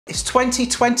It's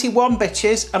 2021,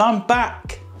 bitches, and I'm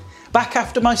back. Back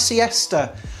after my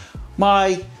siesta,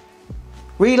 my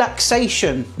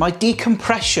relaxation, my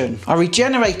decompression. I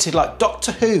regenerated like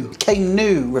Doctor Who, became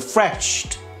new,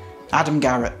 refreshed. Adam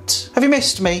Garrett. Have you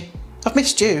missed me? I've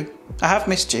missed you. I have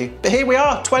missed you. But here we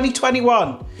are,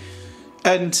 2021,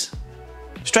 and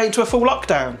straight into a full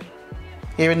lockdown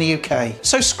here in the UK.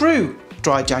 So screw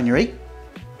dry January.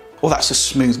 Well, that's a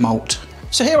smooth malt.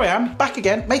 So here I am, back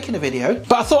again, making a video.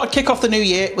 But I thought I'd kick off the new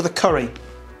year with a curry.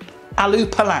 Aloo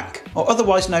palak, or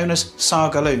otherwise known as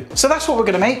Saag aloo. So that's what we're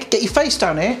going to make. Get your face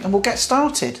down here and we'll get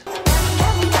started.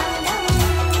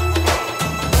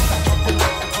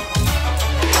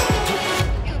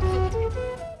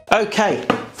 Okay,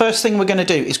 first thing we're going to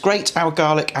do is grate our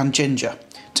garlic and ginger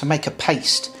to make a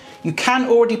paste. You can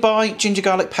already buy ginger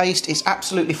garlic paste, it's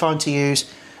absolutely fine to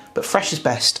use, but fresh is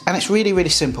best, and it's really, really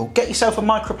simple. Get yourself a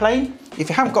microplane. If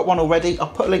you haven't got one already, I'll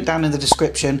put a link down in the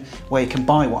description where you can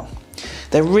buy one.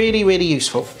 They're really, really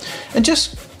useful. And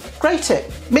just grate it,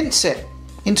 mince it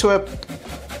into a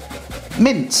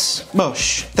mince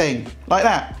mush thing, like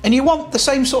that. And you want the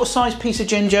same sort of size piece of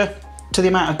ginger to the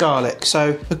amount of garlic.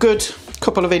 So a good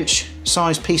couple of inch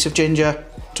size piece of ginger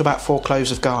to about 4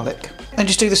 cloves of garlic. And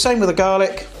just do the same with the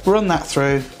garlic, run that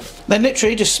through. Then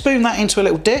literally just spoon that into a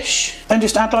little dish and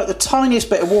just add like the tiniest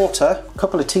bit of water, a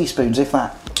couple of teaspoons if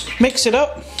that. Mix it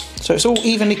up so it's all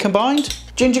evenly combined.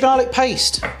 Ginger garlic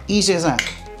paste, easy as that.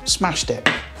 Smashed it.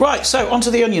 Right, so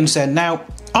onto the onions then. Now,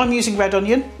 I'm using red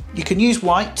onion. You can use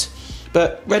white,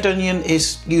 but red onion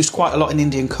is used quite a lot in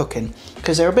Indian cooking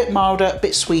because they're a bit milder, a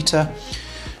bit sweeter,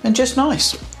 and just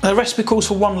nice. The recipe calls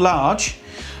for 1 large,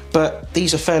 but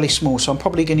these are fairly small, so I'm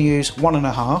probably going to use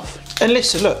 1.5. And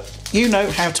listen, look, you know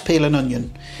how to peel an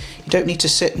onion. You don't need to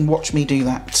sit and watch me do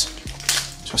that.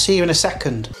 So I'll see you in a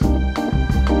second.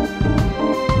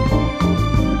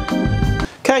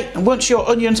 Okay, and once your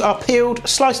onions are peeled,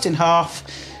 sliced in half,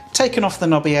 taken off the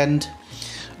knobby end,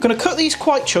 I'm going to cut these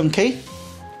quite chunky,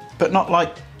 but not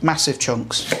like massive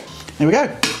chunks. There we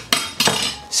go.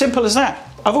 Simple as that.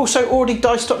 I've also already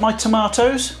diced up my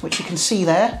tomatoes, which you can see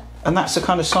there, and that's the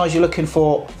kind of size you're looking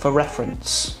for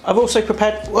reference. I've also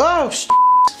prepared, whoa,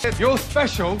 your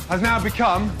special has now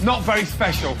become not very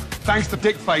special, thanks to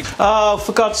Dick Face. Oh,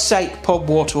 for God's sake, pub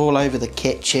water all over the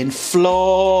kitchen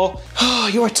floor. Oh,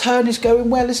 your return is going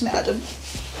well, isn't it, Adam?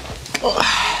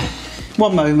 Oh.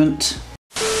 One moment.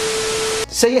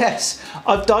 So yes,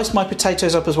 I've diced my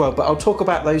potatoes up as well, but I'll talk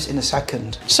about those in a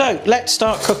second. So let's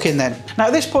start cooking then. Now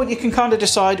at this point you can kind of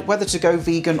decide whether to go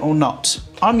vegan or not.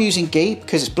 I'm using ghee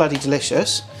because it's bloody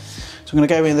delicious. So I'm going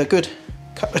to go in with a good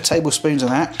couple of tablespoons of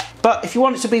that. But if you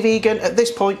want it to be vegan, at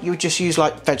this point you would just use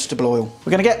like vegetable oil.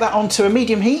 We're going to get that onto a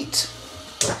medium heat.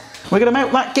 We're going to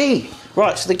melt that ghee.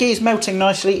 Right, so the ghee is melting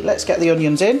nicely. Let's get the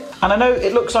onions in. And I know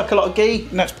it looks like a lot of ghee,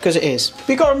 and that's because it is. But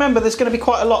you've got to remember there's going to be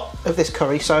quite a lot of this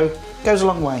curry, so it goes a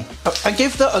long way. And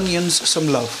give the onions some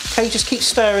love. Okay, just keep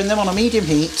stirring them on a medium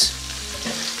heat.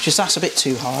 Just that's a bit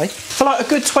too high. For like a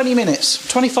good 20 minutes,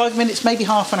 25 minutes, maybe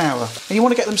half an hour. And you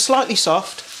want to get them slightly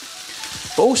soft,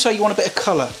 but also you want a bit of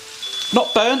colour.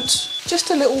 Not burnt, just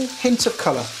a little hint of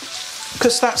colour,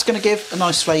 because that's going to give a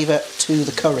nice flavour to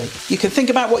the curry. You can think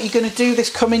about what you're going to do this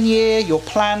coming year, your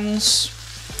plans,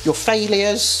 your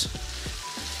failures,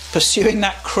 pursuing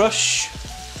that crush,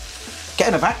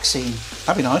 getting a vaccine.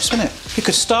 That'd be nice, wouldn't it? You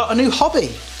could start a new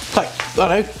hobby, like, I don't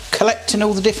know, collecting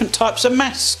all the different types of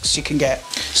masks you can get.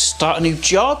 Start a new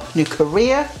job, new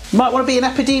career. You might want to be an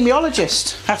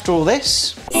epidemiologist after all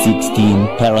this.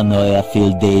 16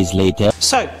 paranoia-filled days later.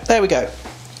 So, there we go.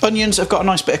 Onions have got a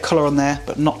nice bit of colour on there,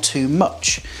 but not too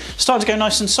much. Starting to go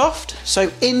nice and soft,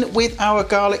 so in with our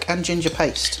garlic and ginger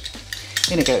paste.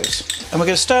 In it goes. And we're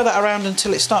going to stir that around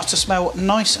until it starts to smell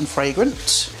nice and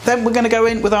fragrant. Then we're going to go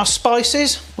in with our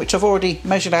spices, which I've already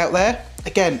measured out there.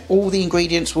 Again, all the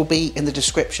ingredients will be in the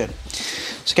description.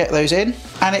 So get those in.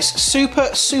 And it's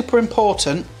super, super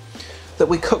important that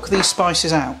we cook these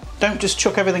spices out. Don't just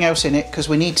chuck everything else in it, because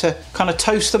we need to kind of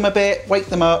toast them a bit, wake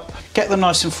them up, get them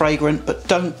nice and fragrant, but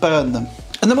don't burn them.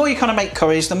 And the more you kind of make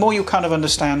curries, the more you'll kind of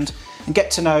understand and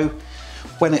get to know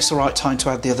when it's the right time to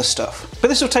add the other stuff. But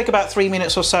this will take about 3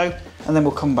 minutes or so, and then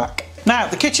we'll come back. Now,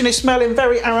 the kitchen is smelling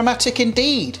very aromatic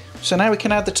indeed. So now we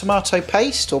can add the tomato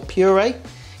paste or puree.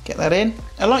 Get that in.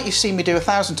 And like you've seen me do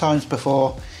 1,000 times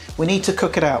before, we need to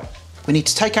cook it out. We need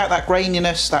to take out that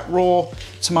graininess, that raw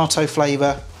tomato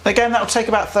flavour. Again, that'll take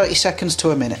about 30 seconds to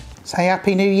a minute. Say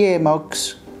Happy New Year,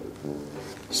 Moggs.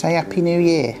 Say Happy New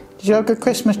Year. Did you have a good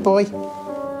Christmas, boy?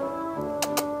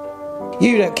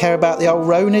 You don't care about the old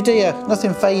Rona, do you?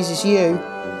 Nothing phases you.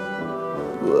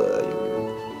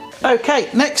 Okay,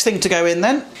 next thing to go in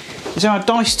then is our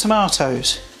diced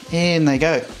tomatoes. In they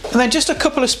go. And then just a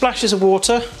couple of splashes of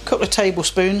water, a couple of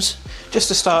tablespoons, just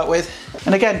to start with.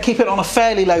 And again, keep it on a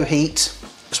fairly low heat,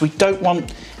 because we don't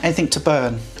want anything to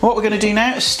burn. What we're going to do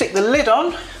now is stick the lid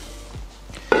on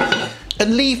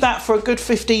and leave that for a good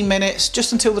 15 minutes,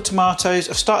 just until the tomatoes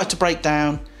have started to break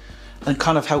down and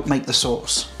kind of help make the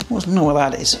sauce. I don't know what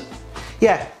that is.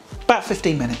 Yeah, about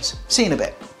 15 minutes. See you in a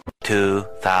bit.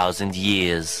 2,000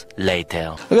 years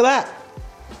later. Look at that.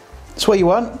 That's what you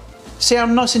want. See how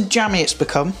nice and jammy it's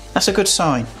become? That's a good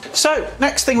sign. So,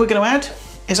 next thing we're going to add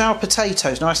is our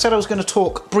potatoes. Now, I said I was going to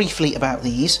talk briefly about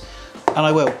these, and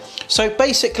I will. So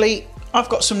basically, I've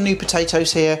got some new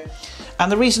potatoes here,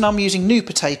 and the reason I'm using new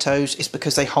potatoes is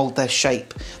because they hold their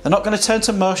shape. They're not going to turn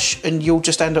to mush, and you'll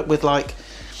just end up with like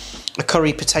a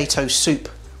curry potato soup,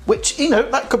 which, you know,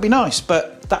 that could be nice,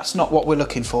 but that's not what we're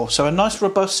looking for. So a nice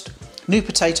robust new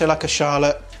potato like a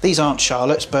Charlotte. These aren't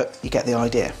Charlottes, but you get the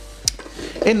idea.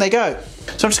 In they go.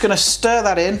 So I'm just going to stir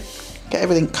that in, get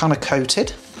everything kind of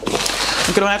coated.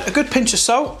 I'm going to add a good pinch of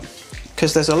salt,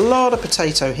 because there's a lot of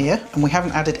potato here and we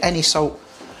haven't added any salt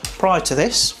prior to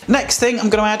this. Next thing I'm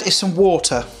going to add is some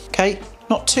water, okay?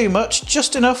 Not too much,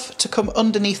 just enough to come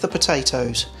underneath the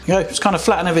potatoes. You know, just kind of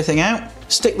flatten everything out.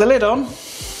 Stick the lid on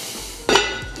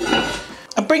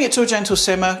and bring it to a gentle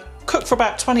simmer. Cook for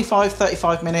about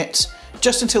 25-35 minutes,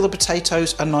 just until the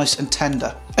potatoes are nice and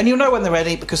tender. And you'll know when they're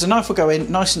ready because the knife will go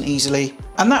in nice and easily,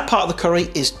 and that part of the curry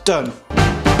is done.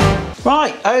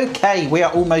 Right, okay, we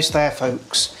are almost there,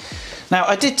 folks. Now,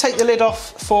 I did take the lid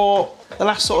off for the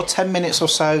last sort of 10 minutes or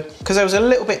so because there was a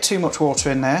little bit too much water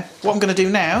in there. What I'm going to do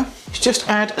now is just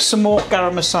add some more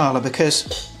garam masala,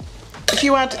 because if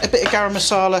you add a bit of garam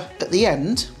masala at the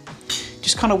end, it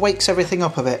just kind of wakes everything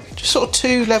up a bit. Just sort of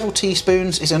 2 level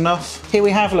teaspoons is enough. Here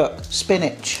we have, look,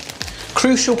 spinach.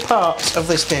 Crucial part of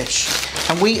this dish,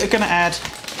 and we are going to add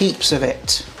heaps of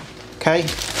it. Okay,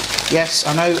 yes,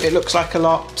 I know it looks like a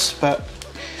lot, but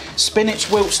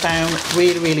spinach wilts down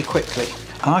really quickly,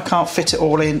 and I can't fit it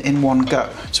all in one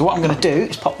go. So what I'm going to do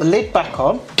is pop the lid back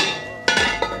on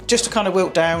just to kind of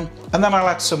wilt down, and then I'll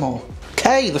add some more.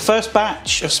 Okay, the first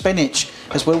batch of spinach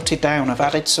has wilted down. I've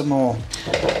added some more,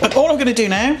 and all I'm going to do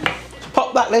now is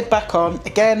pop that lid back on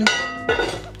again.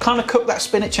 Kind of cook that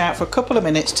spinach out for a couple of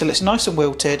minutes till it's nice and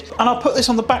wilted, and I'll put this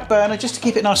on the back burner just to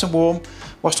keep it nice and warm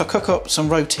whilst I cook up some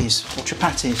rotis or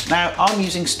chapatis. Now, I'm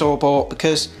using store-bought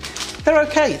because they're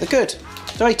okay, they're good,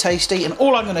 very tasty, and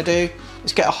all I'm going to do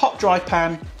is get a hot dry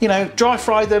pan, you know, dry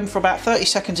fry them for about 30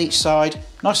 seconds each side,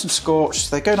 nice and scorched,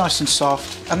 so they go nice and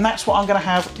soft, and that's what I'm going to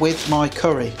have with my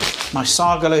curry, my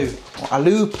Saag Aloo, or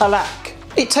Aloo palak.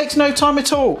 It takes no time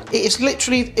at all. It is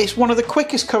literally, it's one of the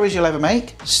quickest curries you'll ever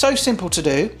make. So simple to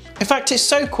do. In fact, it's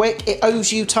so quick, it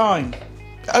owes you time.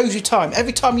 It owes you time.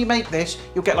 Every time you make this,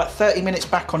 you'll get like 30 minutes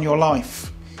back on your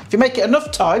life. If you make it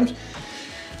enough times,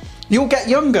 you'll get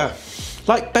younger.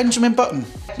 Like Benjamin Button.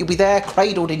 You'll be there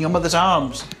cradled in your mother's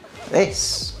arms.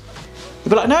 This.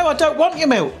 You'll be like, no, I don't want your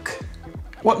milk.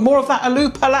 I want more of that Aloo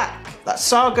palak, that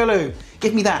Saag Aloo.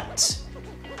 Give me that.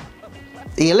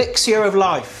 The elixir of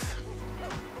life.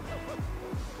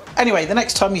 Anyway, the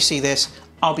next time you see this,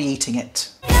 I'll be eating it.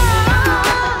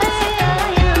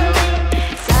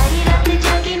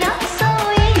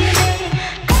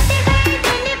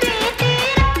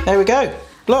 There we go.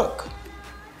 Look.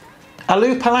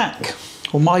 Aloo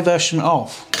palak, or my version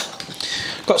of.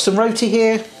 Got some roti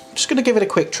here. Just going to give it a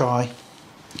quick try.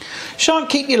 Shan't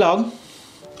keep you long,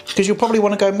 because you'll probably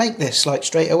want to go make this like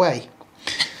straight away.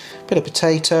 Bit of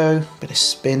potato, bit of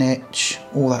spinach,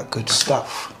 all that good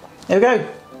stuff. There we go.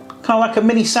 Kind of like a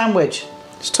mini sandwich.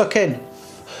 Just tuck in.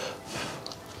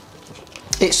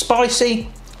 It's spicy,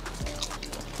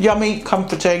 yummy,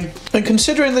 comforting, and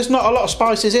considering there's not a lot of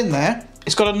spices in there,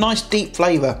 it's got a nice deep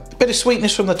flavour. A bit of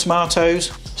sweetness from the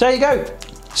tomatoes. So there you go.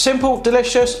 Simple,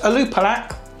 delicious Aloo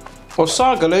palak, or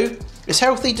Saag Aloo. It's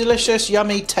healthy, delicious,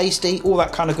 yummy, tasty, all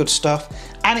that kind of good stuff.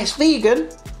 And it's vegan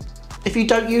if you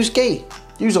don't use ghee.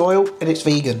 Use oil and it's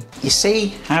vegan. You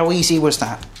see, how easy was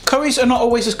that? Curries are not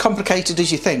always as complicated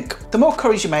as you think. The more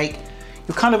curries you make,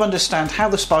 you'll kind of understand how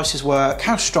the spices work,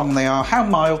 how strong they are, how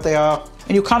mild they are,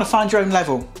 and you'll kind of find your own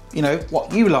level, you know,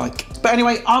 what you like. But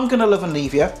anyway, I'm gonna love and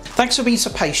leave you. Thanks for being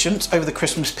so patient over the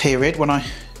Christmas period when I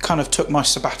kind of took my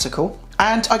sabbatical.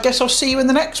 And I guess I'll see you in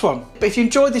the next one. But if you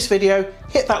enjoyed this video,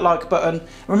 hit that like button.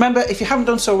 Remember, if you haven't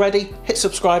done so already, hit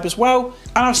subscribe as well.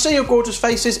 And I'll see your gorgeous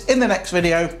faces in the next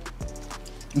video.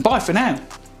 Bye for now.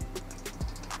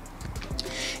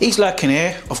 He's lurking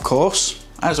here, of course,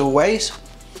 as always.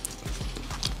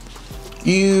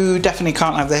 You definitely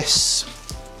can't have this.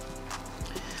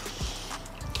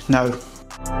 No.